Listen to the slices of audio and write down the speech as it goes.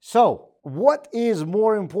So, what is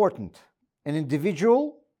more important, an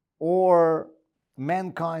individual or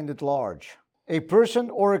mankind at large? A person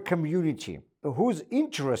or a community? Whose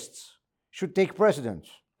interests should take precedence?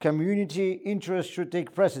 Community interests should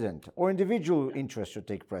take precedent, or individual interests should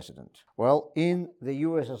take precedent? Well, in the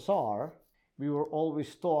USSR, we were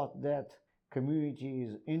always taught that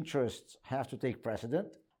communities' interests have to take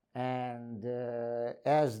precedent, and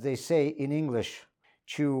as they say in English,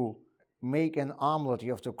 to make an omelet,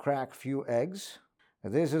 you have to crack few eggs.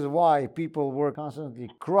 This is why people were constantly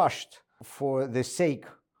crushed for the sake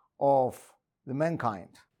of the mankind.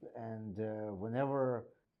 And whenever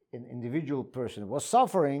an individual person was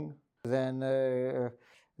suffering, then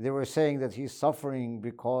they were saying that he's suffering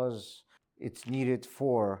because it's needed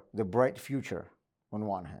for the bright future, on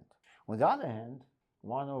one hand. On the other hand,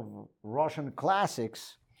 one of Russian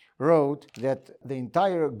classics wrote that the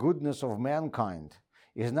entire goodness of mankind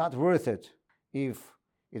is not worth it if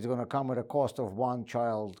it's going to come at a cost of one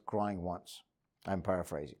child crying once. I'm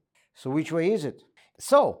paraphrasing. So which way is it?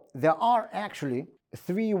 So there are actually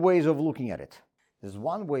three ways of looking at it. There's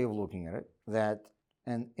one way of looking at it, that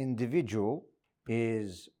an individual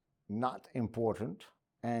is not important,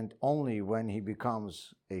 and only when he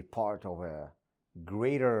becomes a part of a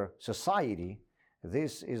greater society,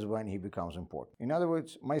 this is when he becomes important. In other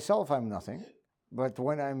words, myself, I'm nothing, but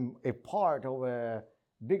when I'm a part of a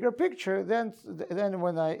bigger picture, then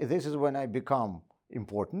this is when I become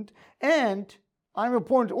important, and I'm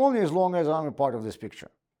important only as long as I'm a part of this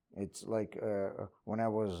picture. It's like when I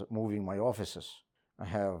was moving my offices, I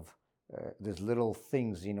have these little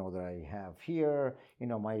things, that I have here.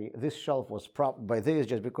 This shelf was propped by this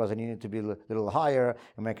just because I needed to be a little higher,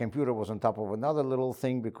 and my computer was on top of another little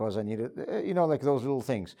thing because I needed, like those little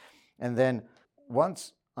things. And then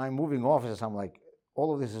once I'm moving offices, I'm like,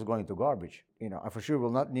 all of this is going to garbage. I for sure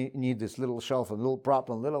will not need this little shelf and little prop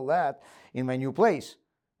and little that in my new place,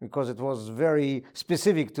 because it was very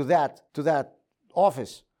specific to that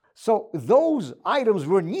office. So those items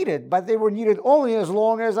were needed, but they were needed only as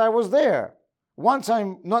long as I was there. Once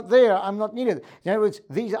I'm not there, I'm not needed. In other words,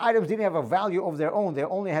 these items didn't have a value of their own. They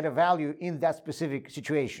only had a value in that specific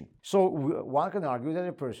situation. So one can argue that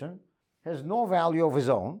a person has no value of his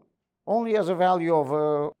own, only has a value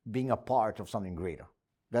of being a part of something greater.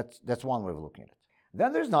 That's one way of looking at it.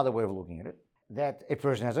 Then there's another way of looking at it, that a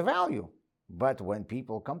person has a value, but when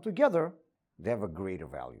people come together, they have a greater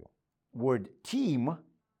value. Word team,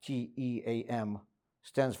 T-E-A-M,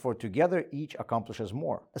 stands for together each accomplishes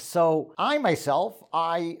more. So I myself,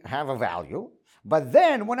 I have a value, but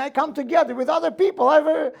then when I come together with other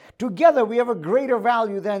people, together we have a greater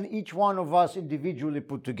value than each one of us individually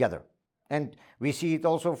put together. And we see it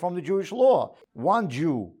also from the Jewish law. One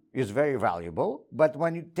Jew is very valuable, but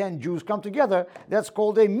when 10 Jews come together, that's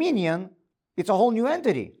called a minyan. It's a whole new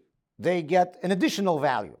entity. They get an additional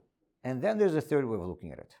value. And then there's a third way of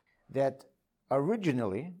looking at it, that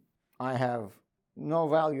originally I have no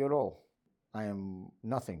value at all. I am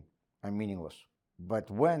nothing. I'm meaningless. But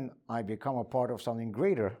when I become a part of something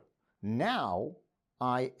greater, now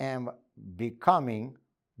I am becoming,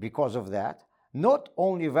 because of that, not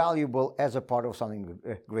only valuable as a part of something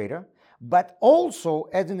greater, but also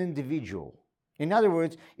as an individual. In other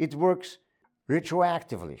words, it works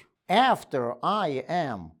retroactively. After I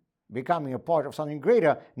am becoming a part of something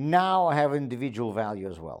greater, now I have individual value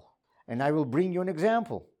as well. And I will bring you an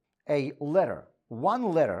example. A letter. One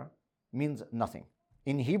letter means nothing.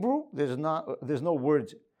 In Hebrew, there's no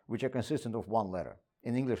words which are consistent of one letter.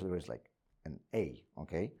 In English, there is like an A,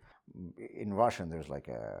 okay? In Russian, there's like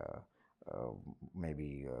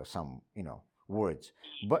maybe some, words.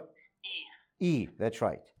 But E, that's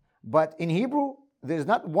right. But in Hebrew, there's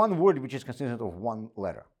not one word which is consistent of one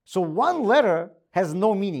letter. So one letter has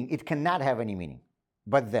no meaning. It cannot have any meaning.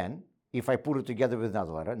 But then, if I put it together with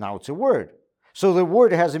another letter, now it's a word. So the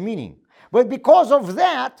word has a meaning. But because of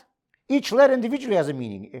that, each letter individually has a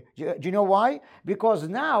meaning. Do you know why? Because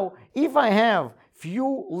now, if I have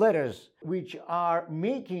few letters which are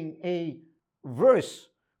making a verse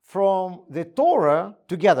from the Torah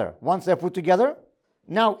together, once they're put together,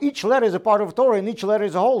 now each letter is a part of Torah and each letter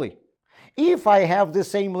is holy. If I have the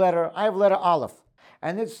same letter, I have letter Aleph,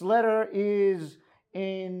 and its letter is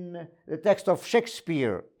in the text of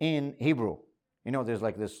Shakespeare in Hebrew. There's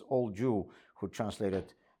like this old Jew who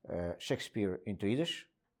translated Shakespeare into Yiddish,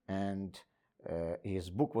 and his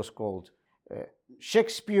book was called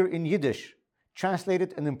Shakespeare in Yiddish,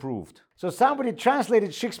 translated and improved. So somebody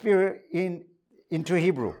translated Shakespeare into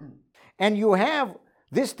Hebrew, and you have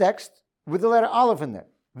this text with the letter Aleph in it.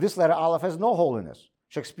 This letter Aleph has no holiness.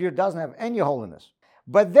 Shakespeare doesn't have any holiness.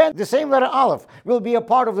 But then the same letter Aleph will be a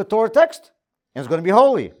part of the Torah text, and it's going to be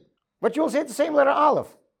holy. But you'll say the same letter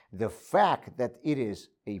Aleph. The fact that it is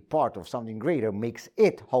a part of something greater makes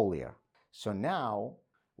it holier. So now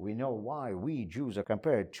we know why we Jews are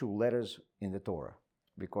compared to letters in the Torah,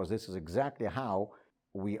 because this is exactly how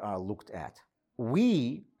we are looked at.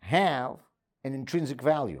 We have an intrinsic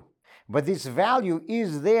value, but this value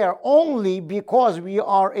is there only because we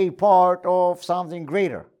are a part of something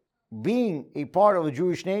greater. Being a part of the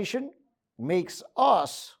Jewish nation makes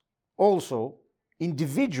us also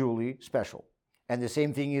individually special. And the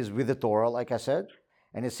same thing is with the Torah, like I said,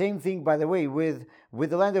 and the same thing, by the way, with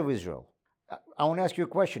the land of Israel. I want to ask you a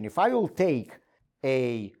question. If I will take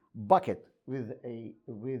a bucket with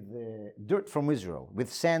dirt from Israel,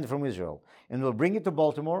 with sand from Israel, and will bring it to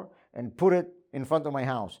Baltimore and put it in front of my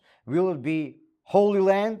house, will it be holy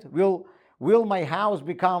land? Will my house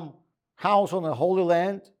become house on a holy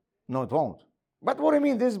land? No, it won't. But what do you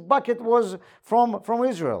mean? This bucket was from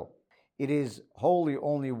Israel. It is holy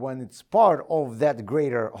only when it's part of that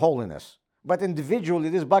greater holiness. But individually,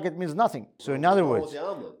 this bucket means nothing. So in other words,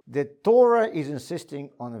 the Torah is insisting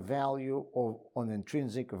on an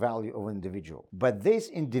intrinsic value of an individual. But this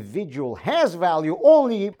individual has value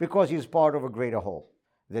only because he's part of a greater whole.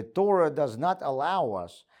 The Torah does not allow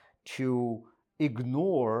us to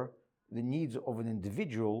ignore the needs of an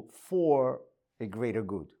individual for a greater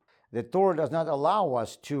good. The Torah does not allow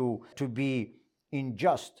us to be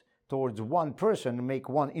unjust towards one person and make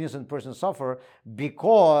one innocent person suffer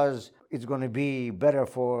because it's going to be better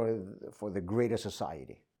for the greater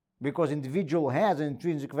society. Because individual has an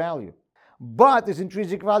intrinsic value. But this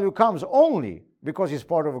intrinsic value comes only because he's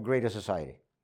part of a greater society.